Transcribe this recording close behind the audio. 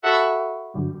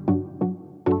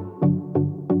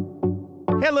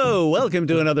Hello, welcome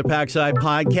to another Packside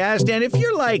podcast. And if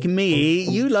you're like me,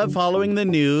 you love following the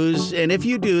news. And if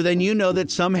you do, then you know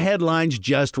that some headlines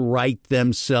just write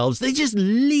themselves. They just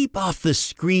leap off the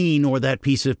screen or that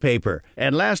piece of paper.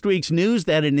 And last week's news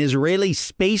that an Israeli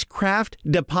spacecraft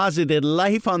deposited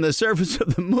life on the surface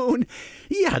of the moon,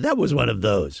 yeah, that was one of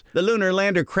those. The lunar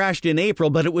lander crashed in April,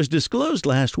 but it was disclosed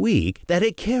last week that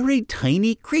it carried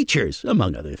tiny creatures,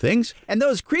 among other things. And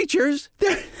those creatures,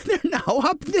 they're now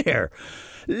up there.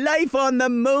 Life on the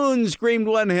moon, screamed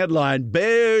one headline.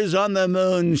 Bears on the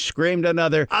moon, screamed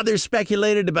another. Others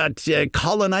speculated about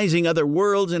colonizing other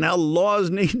worlds and how laws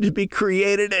need to be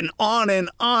created and on and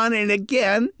on. And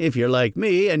again, if you're like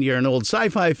me and you're an old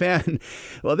sci-fi fan,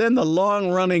 well, then the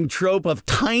long-running trope of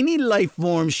tiny life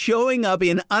forms showing up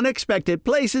in unexpected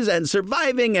places and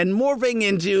surviving and morphing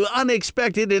into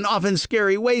unexpected and often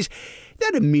scary ways,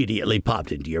 that immediately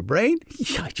popped into your brain.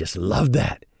 I just love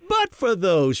that. But for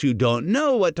those who don't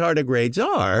know what tardigrades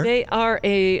are... They are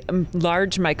a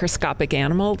large microscopic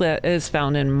animal that is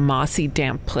found in mossy,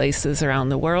 damp places around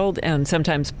the world and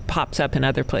sometimes pops up in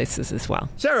other places as well.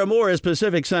 Sarah Moore is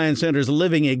Pacific Science Center's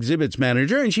living exhibits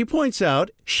manager, and she points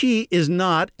out she is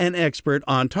not an expert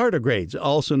on tardigrades,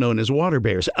 also known as water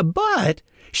bears. But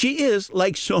she is,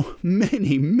 like so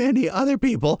many other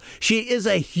people, she is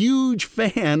a huge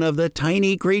fan of the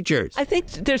tiny creatures. I think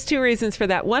there's two reasons for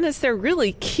that. One is they're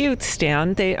really cute,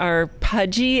 Stan. They are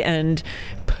pudgy and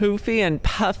poofy and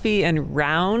puffy and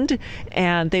round,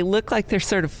 and they look like they're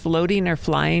sort of floating or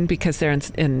flying because they're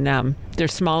they're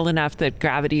small enough that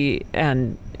gravity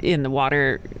and in the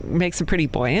water makes them pretty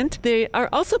buoyant. They are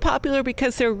also popular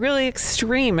because they're really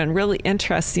extreme and really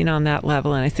interesting on that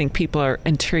level, and I think people are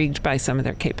intrigued by some of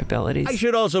their capabilities. I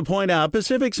should also point out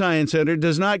Pacific Science Center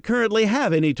does not currently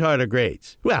have any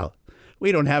tardigrades. Well,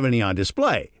 we don't have any on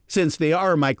display. Since they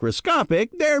are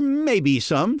microscopic, there may be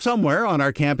some somewhere on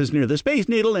our campus near the Space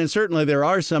Needle, and certainly there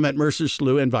are some at Mercer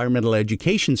Slough Environmental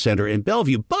Education Center in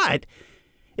Bellevue. But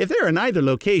if they're in either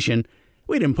location,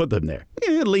 we didn't put them there,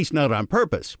 at least not on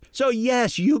purpose. So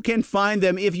yes, you can find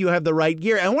them if you have the right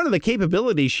gear. And one of the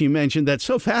capabilities she mentioned that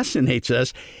so fascinates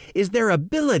us is their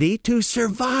ability to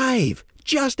survive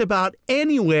just about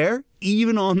anywhere,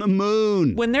 even on the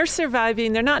moon. When they're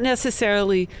surviving, they're not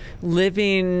necessarily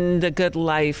living the good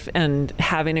life and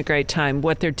having a great time.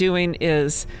 What they're doing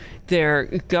is they're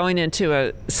going into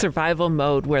a survival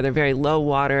mode where they're very low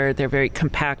water, they're very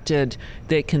compacted,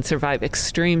 they can survive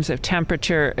extremes of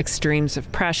temperature, extremes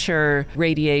of pressure,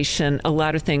 radiation, a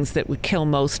lot of things that would kill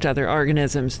most other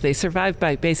organisms. They survive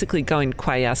by basically going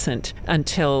quiescent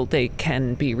until they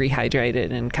can be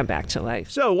rehydrated and come back to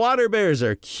life. So water bears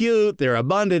are cute, they're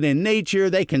abundant in nature,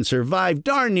 they can survive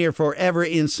darn near forever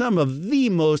in some of the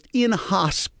most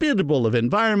inhospitable of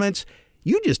environments.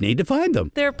 You just need to find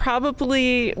them. They're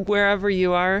probably wherever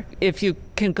you are. If you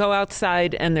can go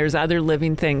outside and there's other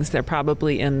living things, they're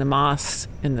probably in the moss,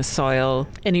 in the soil.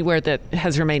 Anywhere that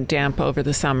has remained damp over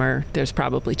the summer, there's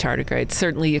probably tardigrades.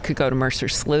 Certainly you could go to Mercer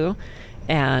Slough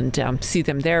and see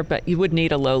them there, but you would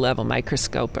need a low-level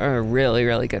microscope or a really,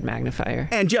 really good magnifier.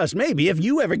 And just maybe, if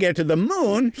you ever get to the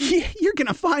moon, you're going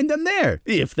to find them there,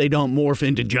 if they don't morph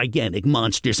into gigantic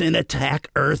monsters and attack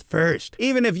Earth first.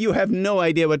 Even if you have no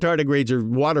idea what tardigrades or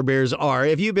water bears are,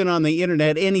 if you've been on the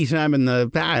internet any time in the,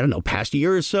 past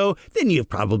year or so, then you've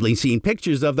probably seen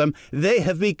pictures of them. They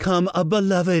have become a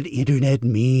beloved internet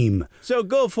meme. So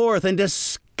go forth and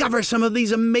discover some of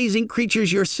these amazing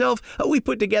creatures yourself. We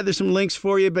put together some links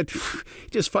for you, but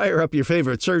just fire up your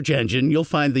favorite search engine. You'll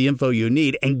find the info you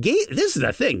need. And this is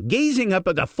the thing, gazing up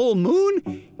at the full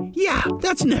moon, yeah,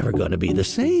 that's never going to be the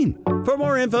same. For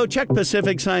more info, check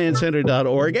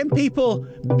pacificsciencecenter.org. And people,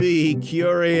 be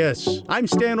curious. I'm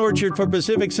Stan Orchard for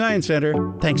Pacific Science Center.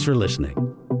 Thanks for listening.